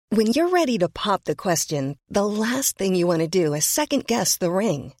When you're ready to pop the question, the last thing you want to do is second-guess the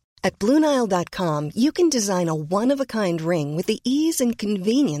ring. At BlueNile.com, you can design a one-of-a-kind ring with the ease and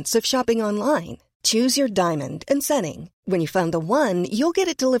convenience of shopping online. Choose your diamond and setting. When you find the one, you'll get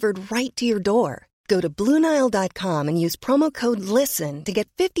it delivered right to your door. Go to BlueNile.com and use promo code LISTEN to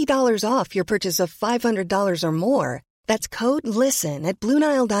get $50 off your purchase of $500 or more. That's code LISTEN at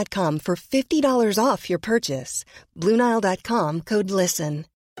BlueNile.com for $50 off your purchase. BlueNile.com, code LISTEN.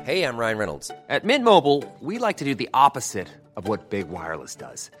 Hey, I'm Ryan Reynolds. At Mint Mobile, we like to do the opposite of what Big Wireless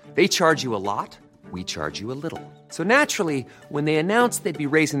does. They charge you a lot, we charge you a little. So naturally, when they announced they'd be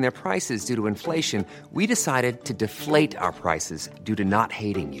raising their prices due to inflation, we decided to deflate our prices due to not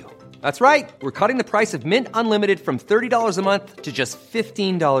hating you. That's right. We're cutting the price of Mint Unlimited from $30 a month to just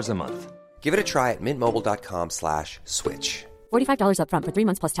 $15 a month. Give it a try at mintmobile.com/switch. $45 up front for 3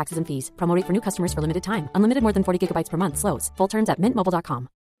 months plus taxes and fees. Promo rate for new customers for limited time. Unlimited more than 40 gigabytes per month. Slows full terms at mintmobile.com.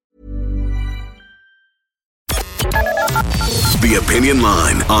 The Opinion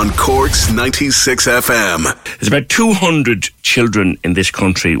Line on Cork's 96 FM. There's about 200 children in this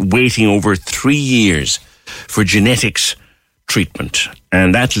country waiting over 3 years for genetics treatment.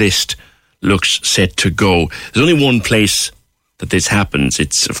 And that list looks set to go. There's only one place that this happens.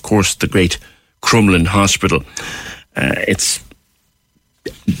 It's, of course, the great Crumlin Hospital. It's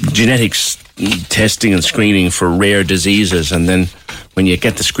genetics testing and screening for rare diseases. And then when you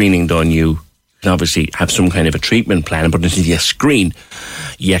get the screening done, you can obviously have some kind of a treatment plan. But until you screen,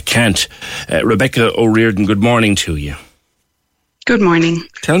 you can't. Rebecca O'Riordan, good morning to you. Good morning.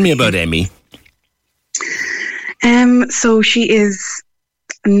 Tell me about Emmy. So she is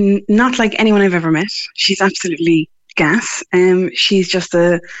not like anyone I've ever met. She's absolutely gas. She's just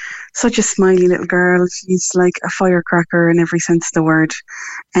such a smiley little girl. She's like a firecracker in every sense of the word.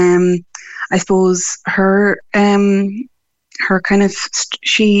 I suppose her kind of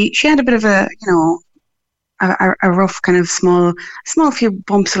she had a bit of a rough kind of small few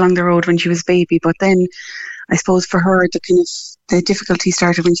bumps along the road when she was a baby, but then I suppose for her the difficulty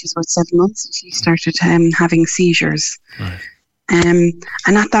started when she was about 7 months, and she started having seizures. Right. And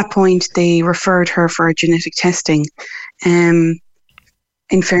at that point they referred her for genetic testing. In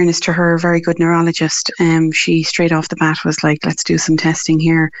fairness to her, a very good neurologist, she straight off the bat was like, let's do some testing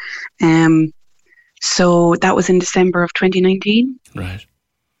here. So that was in December of 2019. Right.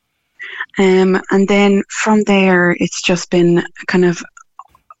 And then from there, it's just been kind of,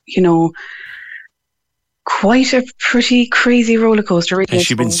 quite a pretty crazy roller coaster. Really, has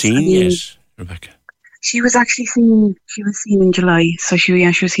she been seen? Yes, Rebecca. She was actually seen. She was seen in July, so she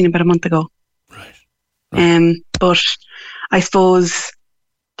was seen about a month ago. Right. But I suppose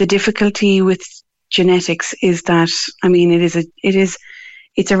the difficulty with genetics is that, I mean, it's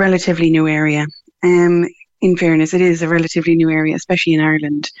a relatively new area. In fairness, it is a relatively new area, especially in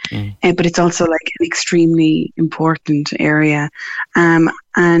Ireland. But it's also like an extremely important area. And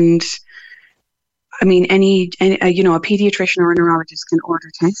I mean, a pediatrician or a neurologist can order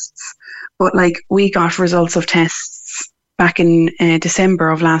tests, but like we got results of tests back in December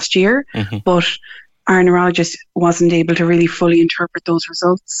of last year, but our neurologist wasn't able to really fully interpret those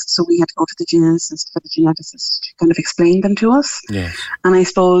results, so we had to go to the geneticist for the geneticist to kind of explain them to us. Yes. And I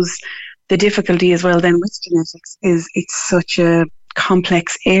suppose the difficulty as well then with genetics is it's such a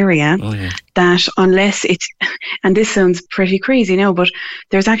complex area that unless it's, and this sounds pretty crazy now, but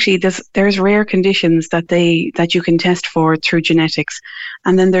there's rare conditions that you can test for through genetics,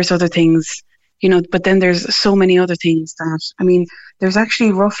 and then there's other things, but then there's so many other things that, I mean, there's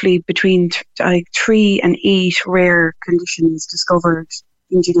actually roughly between 3 and 8 rare conditions discovered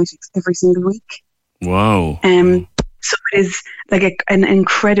in genetics every single week. Wow. So it is like an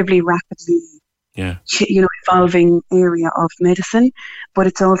incredibly rapidly evolving area of medicine, but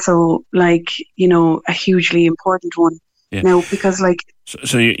it's also like, a hugely important one. Yeah. Now, because like...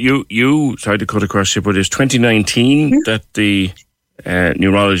 So you sorry to cut across you, but it's 2019 that the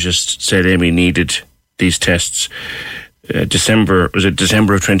neurologist said Amy needed these tests. December of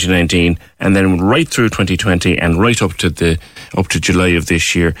 2019, and then right through 2020 and right up to July of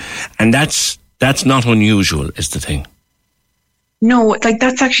this year. And that's not unusual, is the thing. No, like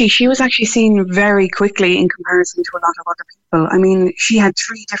she was actually seen very quickly in comparison to a lot of other people. I mean, she had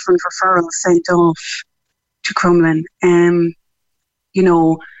 3 different referrals sent off to Crumlin.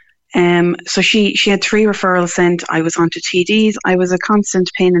 So she had 3 referrals sent. I was onto TDs. I was a constant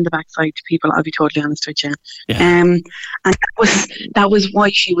pain in the backside to people, I'll be totally honest with you. Yeah. And that was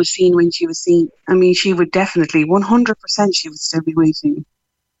why she was seen when she was seen. I mean, she would definitely, 100% she would still be waiting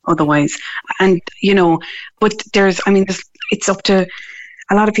otherwise. And, but it's up to,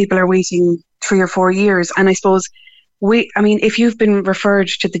 a lot of people are waiting 3 or 4 years. And I suppose if you've been referred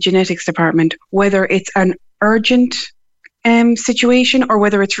to the genetics department, whether it's an urgent situation or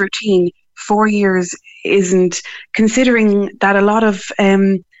whether it's routine, 4 years isn't, considering that a lot of,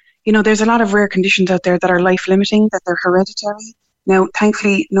 there's a lot of rare conditions out there that are life limiting, that they're hereditary. Now,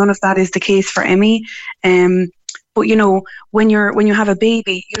 thankfully, none of that is the case for Emmy. But when you have a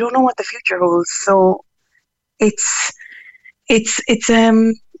baby, you don't know what the future holds. So it's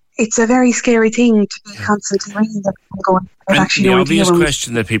a very scary thing to be constantly reading that going. The obvious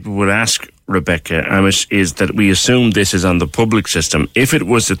question that people would ask, Rebecca Amish, is that we assume this is on the public system. If it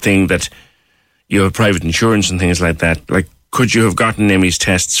was a thing that you have private insurance and things like that, like, could you have gotten Emmy's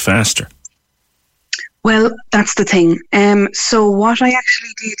tests faster? Well, that's the thing. So what I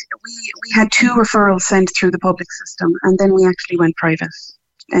actually did, we had 2 referrals sent through the public system, and then we actually went private.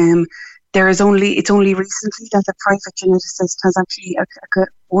 It's only recently that the private geneticist has actually,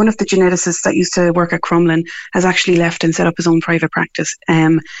 one of the geneticists that used to work at Crumlin has actually left and set up his own private practice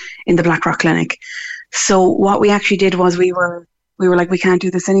in the Blackrock Clinic. So what we actually did was we were like, we can't do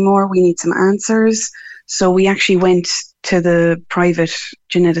this anymore. We need some answers. So we actually went to the private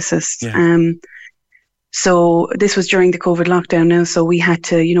geneticist. Yeah. So this was during the COVID lockdown now. So we had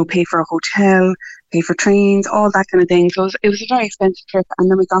to, pay for a hotel, pay for trains, all that kind of thing. So it was a very expensive trip. And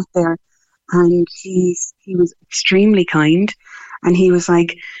then we got there. And he was extremely kind, and he was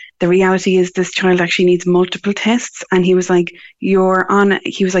like, the reality is this child actually needs multiple tests. And he was like, he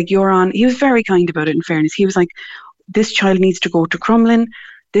was very kind about it, in fairness. He was like, this child needs to go to Crumlin.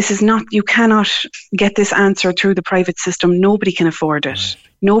 You cannot get this answer through the private system. Nobody can afford it. Right.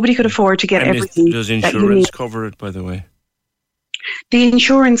 Nobody could afford to get everything. Does insurance cover it, by the way? The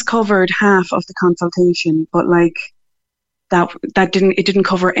insurance covered half of the consultation, but that didn't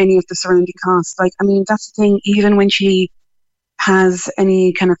cover any of the surrounding costs. That's the thing, even when she has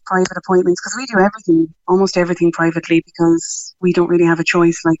any kind of private appointments, because we do almost everything privately, because we don't really have a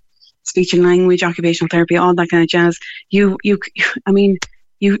choice, like speech and language, occupational therapy, all that kind of jazz. You'd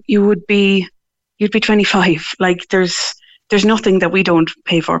be 25. Like there's nothing that we don't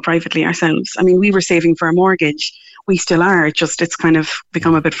pay for privately ourselves. We were saving for a mortgage. We still are. It's kind of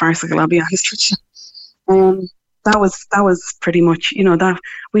become a bit farcical, I'll be honest with you. That was pretty much, that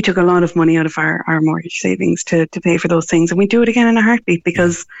we took a lot of money out of our mortgage savings to pay for those things. And we do it again in a heartbeat,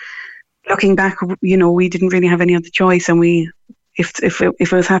 because looking back, we didn't really have any other choice. And if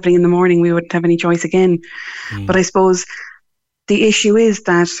it was happening in the morning, we wouldn't have any choice again. But I suppose the issue is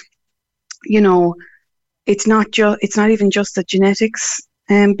that, it's not even just the genetics,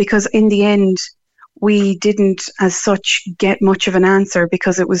 because in the end, we didn't as such get much of an answer,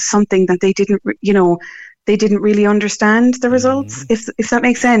 because it was something that they didn't really understand the results, if that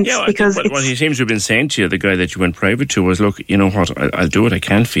makes sense. Yeah, because what he seems to have been saying to you, the guy that you went private to, was, look, you know what, I'll do what I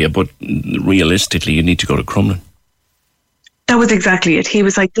can for you, but realistically, you need to go to Crumlin. That was exactly it. He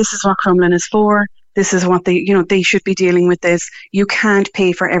was like, this is what Crumlin is for. This is what they should be dealing with this. You can't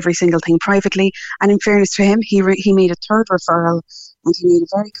pay for every single thing privately. And in fairness to him, he made a 3rd referral, and he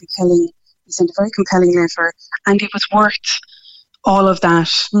sent a very compelling letter, and it was worth all of that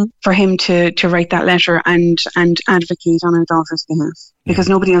for him to write that letter and advocate on our daughter's behalf, because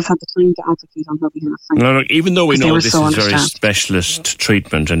nobody else had the time to advocate on her behalf. No, even though we know this is very specialist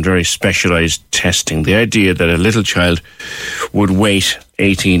treatment and very specialised testing, the idea that a little child would wait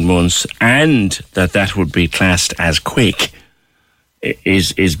 18 months and that would be classed as quick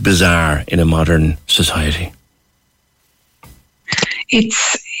is bizarre in a modern society.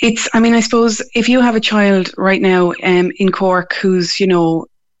 I suppose if you have a child right now in Cork who's,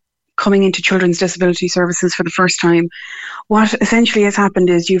 coming into Children's Disability Services for the first time, what essentially has happened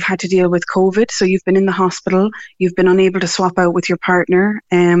is you've had to deal with COVID. So you've been in the hospital, you've been unable to swap out with your partner,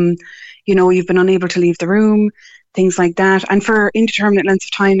 you've been unable to leave the room, things like that. And for indeterminate lengths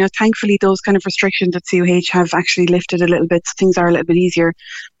of time now, thankfully, those kind of restrictions at CUH have actually lifted a little bit. So things are a little bit easier.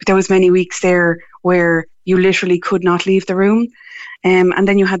 But there was many weeks there where you literally could not leave the room. And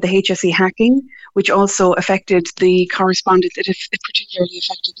then you had the HSE hacking, which also affected the correspondence. It particularly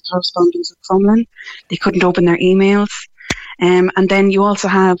affected the correspondence with Crumlin. They couldn't open their emails. And then you also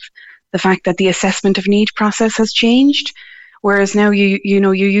have the fact that the assessment of need process has changed. Whereas now you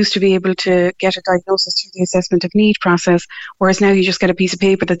used to be able to get a diagnosis through the assessment of need process, whereas now you just get a piece of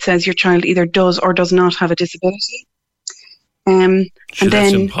paper that says your child either does or does not have a disability. So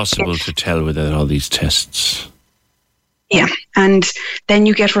that's impossible to tell without all these tests. Yeah, and then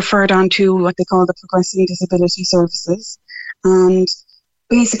you get referred on to what they call the Progressing Disability Services. And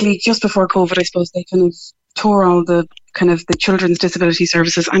basically, just before COVID, I suppose they kind of tore all the Children's Disability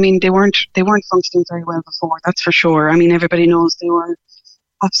Services. They weren't functioning very well before, that's for sure. Everybody knows they were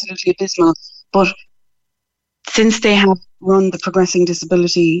absolutely abysmal. But since they have run the progressing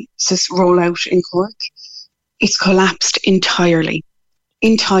disability rollout in Cork, it's collapsed entirely.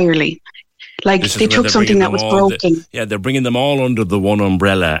 Like, they took something that was broken. They're bringing them all under the one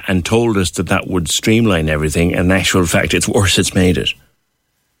umbrella and told us that would streamline everything. And in actual fact, it's worse, it's made it.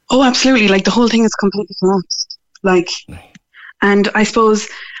 Oh, absolutely. Like, the whole thing is completely collapsed. Like, and I suppose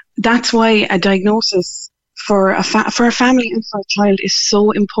that's why a diagnosis for a family and for a child is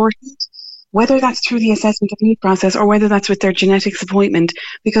so important, whether that's through the assessment of need process or whether that's with their genetics appointment.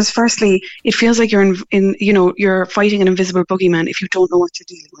 Because firstly, it feels like you're fighting an invisible boogeyman if you don't know what you're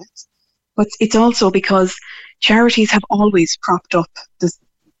dealing with. But it's also because charities have always propped up this,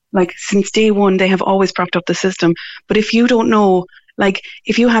 like, since day one, they have always propped up the system. But if you don't know, like,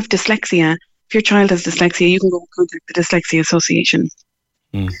 if you have dyslexia, if your child has dyslexia, you can go contact the Dyslexia Association.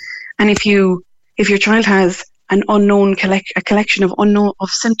 And if your child has an unknown a collection of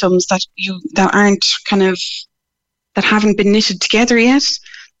symptoms that aren't that haven't been knitted together yet,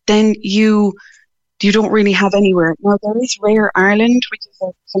 then you don't really have anywhere. Now, there is Rare Ireland, which is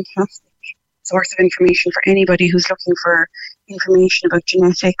a fantastic source of information for anybody who's looking for information about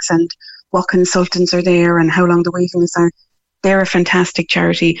genetics and what consultants are there and how long the waiting lists are. They're a fantastic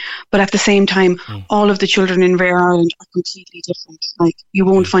charity. But at the same time, all of the children in Rare Ireland are completely different. Like, you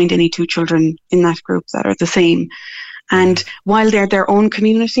won't find any two children in that group that are the same. And while they're their own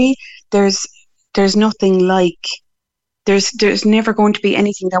community, there's nothing like, there's never going to be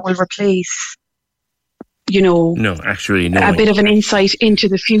anything that will replace, no, a bit of an insight into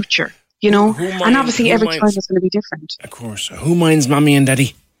the future, and obviously every child is going to be different. Of course. Who minds mommy and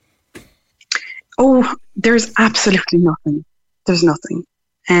daddy? Oh, there's absolutely nothing. There's nothing.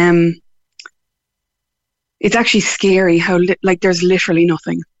 It's actually scary how there's literally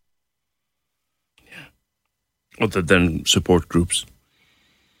nothing. Yeah. Other than support groups.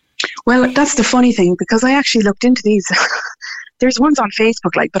 Well, that's the funny thing, because I actually looked into these. There's ones on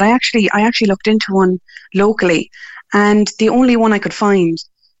Facebook, but I actually looked into one locally, and the only one I could find,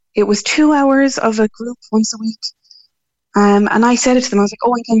 it was 2 hours of a group once a week. And I said it to them. I was like,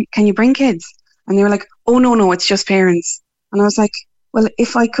 "Oh, and can you bring kids?" And they were like, "Oh, no, it's just parents." And I was like, well,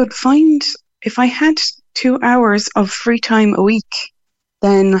 if I had 2 hours of free time a week,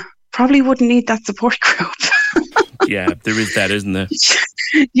 then probably wouldn't need that support group. Yeah, there is that, isn't there?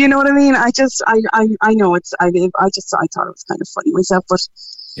 You know what I mean? I know I thought it was kind of funny myself, but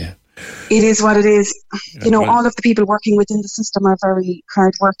yeah, it is what it is. All of the people working within the system are very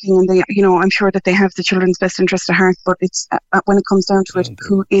hardworking, and they, I'm sure that they have the children's best interest at heart. But it's when it comes down to it,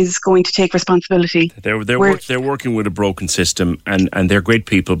 who is going to take responsibility? They're working with a broken system, and they're great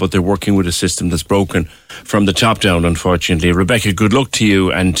people, but they're working with a system that's broken from the top down. Unfortunately, Rebecca, good luck to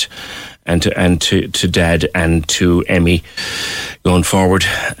you and to Dad and to Emmy going forward.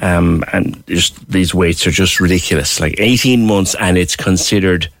 And just these waits are just ridiculous. Like 18 months, and it's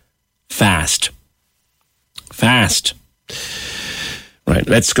considered fast. Right,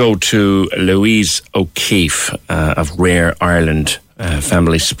 let's go to Louise O'Keefe of Rare Ireland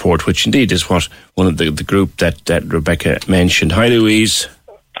Family Support, which indeed is what one of the group that Rebecca mentioned. Hi, Louise.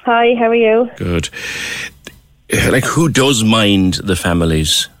 Hi, how are you? Good. Like, who does mind the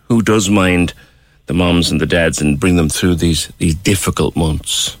families? Who does mind the mums and the dads and bring them through these difficult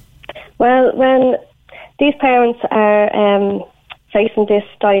months? Well, when these parents are facing this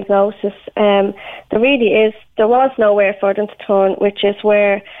diagnosis, there was nowhere for them to turn, which is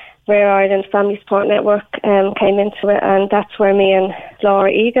where Rare Ireland Family Support Network came into it, and that's where me and Laura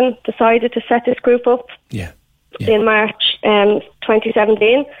Egan decided to set this group up in March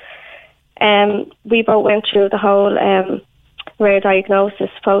 2017. We both went through the whole rare diagnosis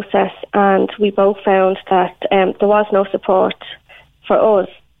process, and we both found that there was no support for us.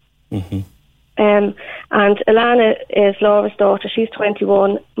 Mm-hmm. And Ilana is Laura's daughter. She's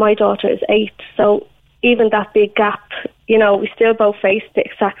 21. My daughter is 8. So even that big gap, we still both face the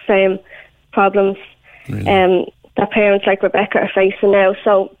exact same problems that parents like Rebecca are facing now.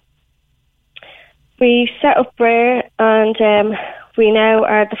 So we set up Rare, and we now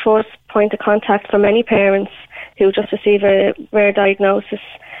are the first point of contact for many parents who just receive a rare diagnosis,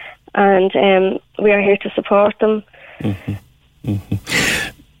 and we are here to support them. Mm-hmm. Mm-hmm.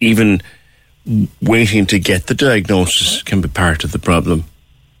 Even waiting to get the diagnosis can be part of the problem.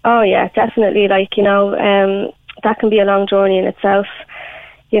 Oh yeah, definitely. That can be a long journey in itself.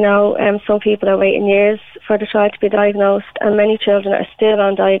 Some people are waiting years for the child to be diagnosed, and many children are still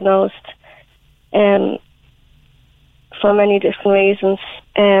undiagnosed for many different reasons.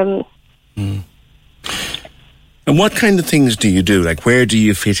 And what kind of things do you do? Like, where do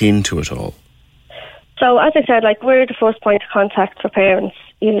you fit into it all? So, as I said, we're the first point of contact for parents,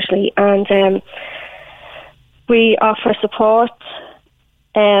 usually. And we offer support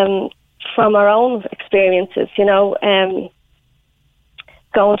from our own experiences,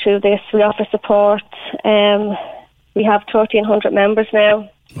 going through this. We offer support. We have 1,300 members now.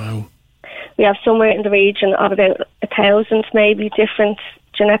 Wow. We have somewhere in the region of about 1,000 maybe different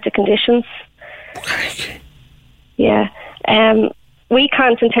genetic conditions. Okay. Yeah. We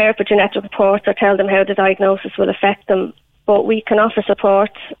can't interpret genetic reports or tell them how the diagnosis will affect them, but we can offer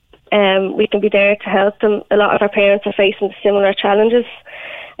support. We can be there to help them. A lot of our parents are facing similar challenges.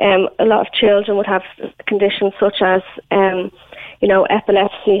 A lot of children would have conditions such as,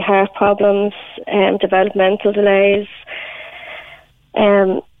 epilepsy, heart problems, developmental delays.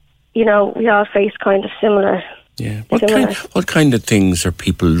 We all face kind of similar. Yeah. What kind of things are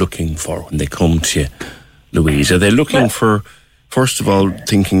people looking for when they come to you, Louise? Are they looking for, first of all,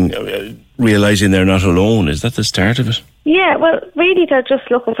 realising they're not alone? Is that the start of it? Yeah, well, really they're just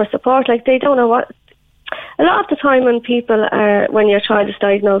looking for support. Like, they don't know what... A lot of the time when your child is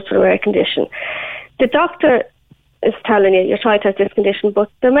diagnosed with a rare condition, the doctor is telling you your child has this condition,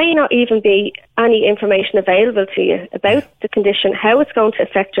 but there may not even be any information available to you about the condition, how it's going to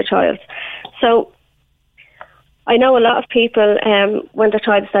affect your child. So I know a lot of people, when their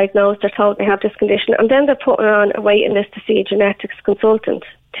child is diagnosed, they're told they have this condition, and then they're putting on a waiting list to see a genetics consultant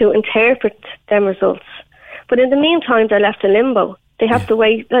to interpret them results. But in the meantime, they're left in limbo. They have to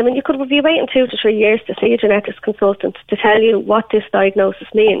wait. I mean, you could be waiting 2 to 3 years to see a genetics consultant to tell you what this diagnosis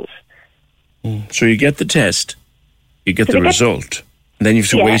means. So you get the test, you get the result, and then you have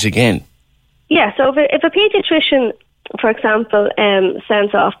to wait again. Yeah, so if a paediatrician, for example,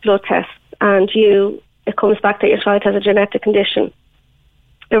 sends off blood tests and it comes back that your child has a genetic condition,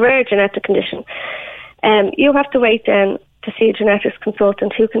 a rare genetic condition, you have to wait then to see a genetics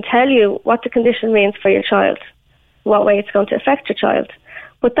consultant who can tell you what the condition means for your child, what way it's going to affect your child.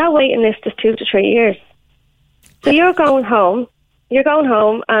 But that waiting list is 2 to 3 years. So you're going home and you're,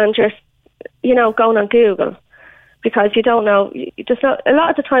 going on Google because you don't know. A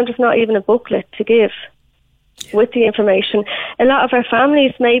lot of the time, there's not even a booklet to give with the information. A lot of our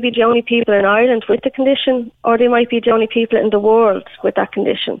families may be the only people in Ireland with the condition, or they might be the only people in the world with that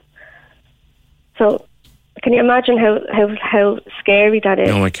condition. So can you imagine how scary that is?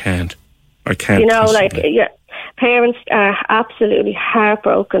 No, I can't. Possibly. Parents are absolutely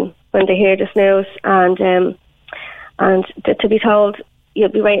heartbroken when they hear this news, and to be told you'll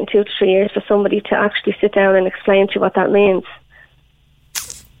be waiting 2 to 3 years for somebody to actually sit down and explain to you what that means.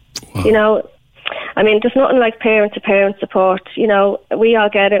 Wow. I mean, there's nothing like parent-to-parent support. We all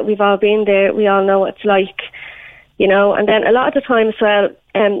get it. We've all been there. We all know what it's like. And then a lot of the time as well,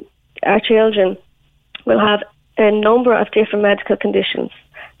 our children will have a number of different medical conditions,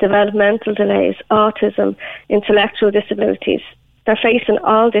 developmental delays, autism, intellectual disabilities. They're facing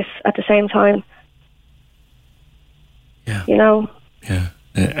all this at the same time. Yeah. Yeah.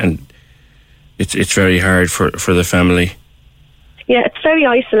 And it's very hard for the family. Yeah, it's very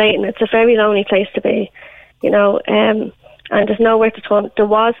isolating. It's a very lonely place to be, and there's nowhere to turn. There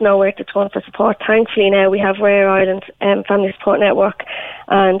was nowhere to turn for support. Thankfully now we have Rare Ireland Family Support Network,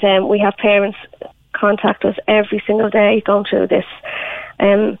 and we have parents contact us every single day going through this.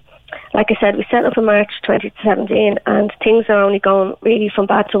 Like I said, we set up in March 2017, and things are only going really from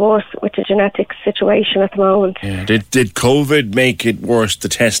bad to worse with the genetic situation at the moment. Yeah. Did COVID make it worse, the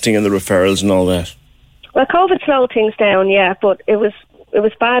testing and the referrals and all that? Well, COVID slowed things down, yeah, but it was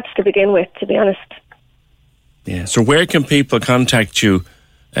bad to begin with, to be honest. Yeah. So where can people contact you,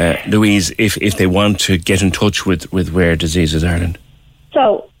 Louise, if they want to get in touch with Rare Diseases Ireland?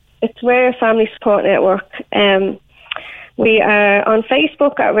 So it's Rare Family Support Network. We are on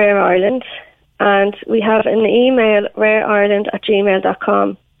Facebook at Rare Ireland, and we have an email,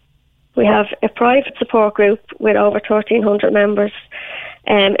 rareireland@gmail.com. We have a private support group with over 1,300 members.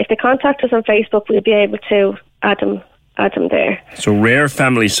 If they contact us on Facebook, we'll be able to add them there. So Rare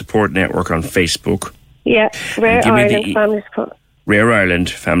Family Support Network on Facebook. Yeah, Rare Ireland Family Support. Rare Ireland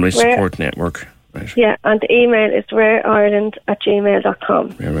Family Support Network. Right. Yeah, and the email is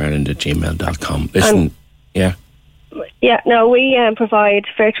rareireland@gmail.com. rareireland@gmail.com. Listen, yeah. Yeah, no, we provide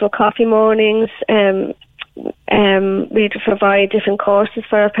virtual coffee mornings. We provide different courses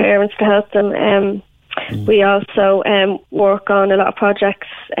for our parents to help them. We also work on a lot of projects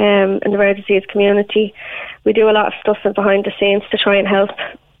in the rare disease community. We do a lot of stuff behind the scenes to try and help.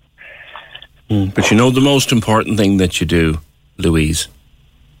 But the most important thing that you do, Louise,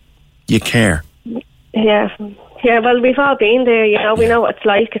 you care. Yeah, well, we've all been there, we know what it's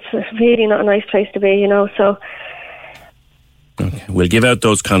like. It's really not a nice place to be, so... Okay. We'll give out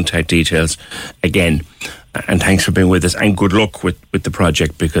those contact details again. And thanks for being with us, and good luck with the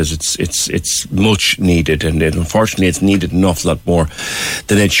project, because it's much needed, and unfortunately it's needed an awful lot more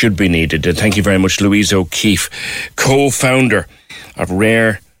than it should be needed. And thank you very much, Louise O'Keefe, co-founder of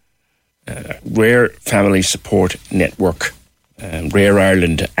Rare Family Support Network,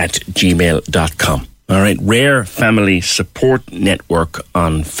 rareireland@gmail.com. All right, Rare Family Support Network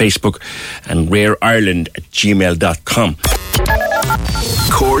on Facebook, and rareireland@gmail.com.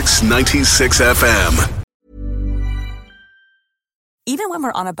 Cork's 96 FM. Even when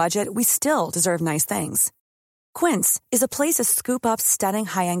we're on a budget, we still deserve nice things. Quince is a place to scoop up stunning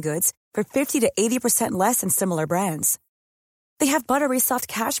high-end goods for 50 to 80% less than similar brands. They have buttery soft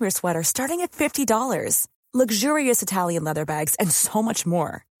cashmere sweaters starting at $50, luxurious Italian leather bags, and so much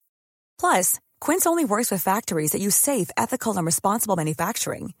more. Plus, Quince only works with factories that use safe, ethical, and responsible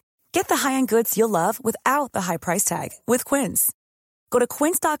manufacturing. Get the high-end goods you'll love without the high price tag with Quince. Go to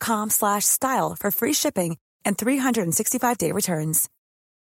quince.com/style for free shipping and 365-day returns.